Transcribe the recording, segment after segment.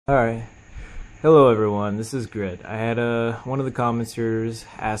Alright, hello everyone, this is Grit. I had one of the commenters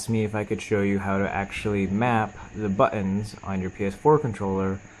asked me if I could show you how to actually map the buttons on your PS4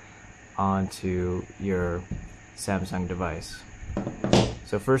 controller onto your Samsung device.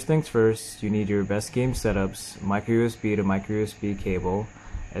 So first things first, you need your best game setups, micro USB to micro USB cable.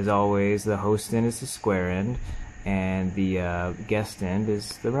 As always, the host end is the square end and the guest end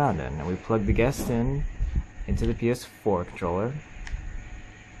is the round end. And we plug the guest in into the PS4 controller.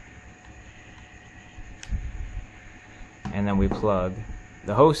 And then we plug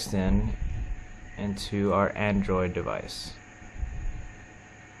the host in into our Android device.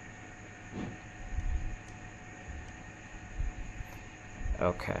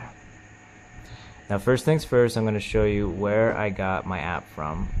 Okay. Now first things first, I'm going to show you where I got my app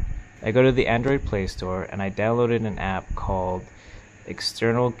from. I go to the Android Play Store and I downloaded an app called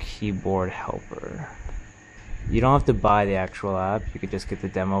External Keyboard Helper. You don't have to buy the actual app, you could just get the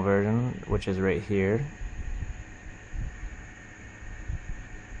demo version, which is right here.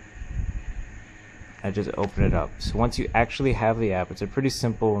 I just open it up. So once you actually have the app, it's a pretty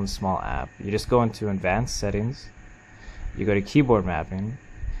simple and small app. You just go into advanced settings, you go to keyboard mapping.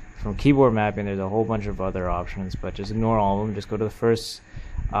 From keyboard mapping there's a whole bunch of other options, but just ignore all of them. Just go to the first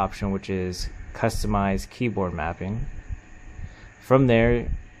option, which is customize keyboard mapping. From there,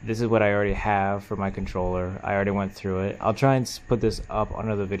 this is what I already have for my controller. I already went through it. I'll try and put this up on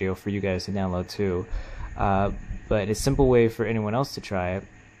another video for you guys to download too. But a simple way for anyone else to try it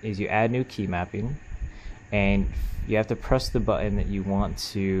is you add new key mapping, and you have to press the button that you want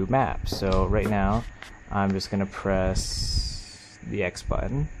to map. So right now I'm just gonna press the X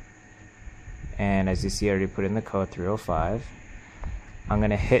button, and as you see I already put in the code 305. I'm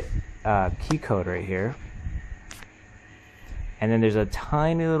gonna hit key code right here, and then there's a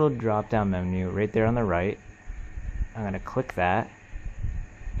tiny little drop down menu right there on the right. I'm gonna click that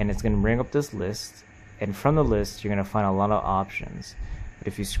and it's gonna bring up this list, and from the list you're gonna find a lot of options. But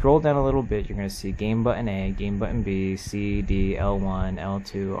if you scroll down a little bit, you're going to see game button A, game button B, C, D, L1,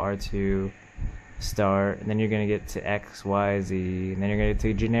 L2, R2, start, and then you're going to get to X, Y, Z, and then you're going to get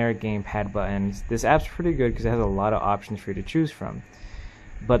to generic gamepad buttons. This app's pretty good because it has a lot of options for you to choose from.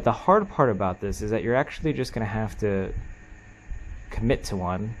 But the hard part about this is that you're actually just going to have to commit to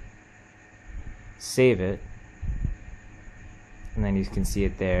one, save it, and then you can see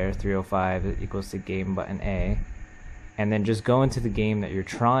it there, 305 equals to game button A. And then just go into the game that you're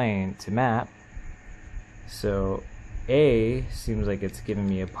trying to map. So A seems like it's giving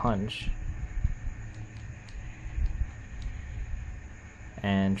me a punch,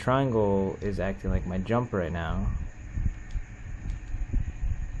 and triangle is acting like my jump right now,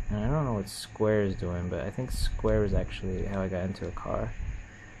 and I don't know what square is doing, but I think square is actually how I got into a car.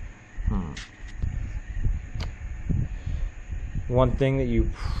 One thing that you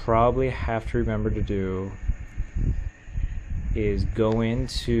probably have to remember to do is go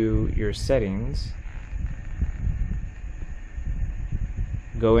into your settings,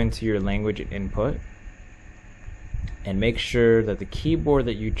 go into your language input, and make sure that the keyboard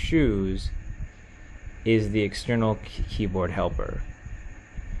that you choose is the external keyboard helper.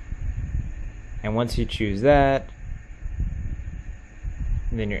 And once you choose that,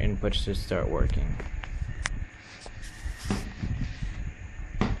 then your input should start working.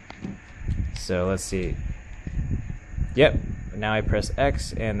 So let's see. Yep. Now I press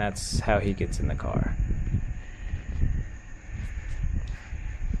X, and that's how he gets in the car.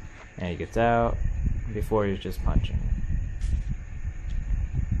 And he gets out. Before he was just punching.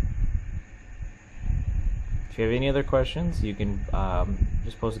 If you have any other questions, you can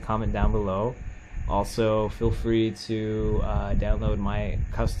just post a comment down below. Also, feel free to download my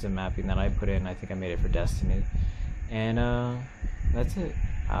custom mapping that I put in. I think I made it for Destiny. And that's it.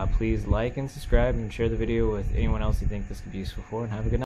 Please like and subscribe and share the video with anyone else you think this could be useful for, and have a good night.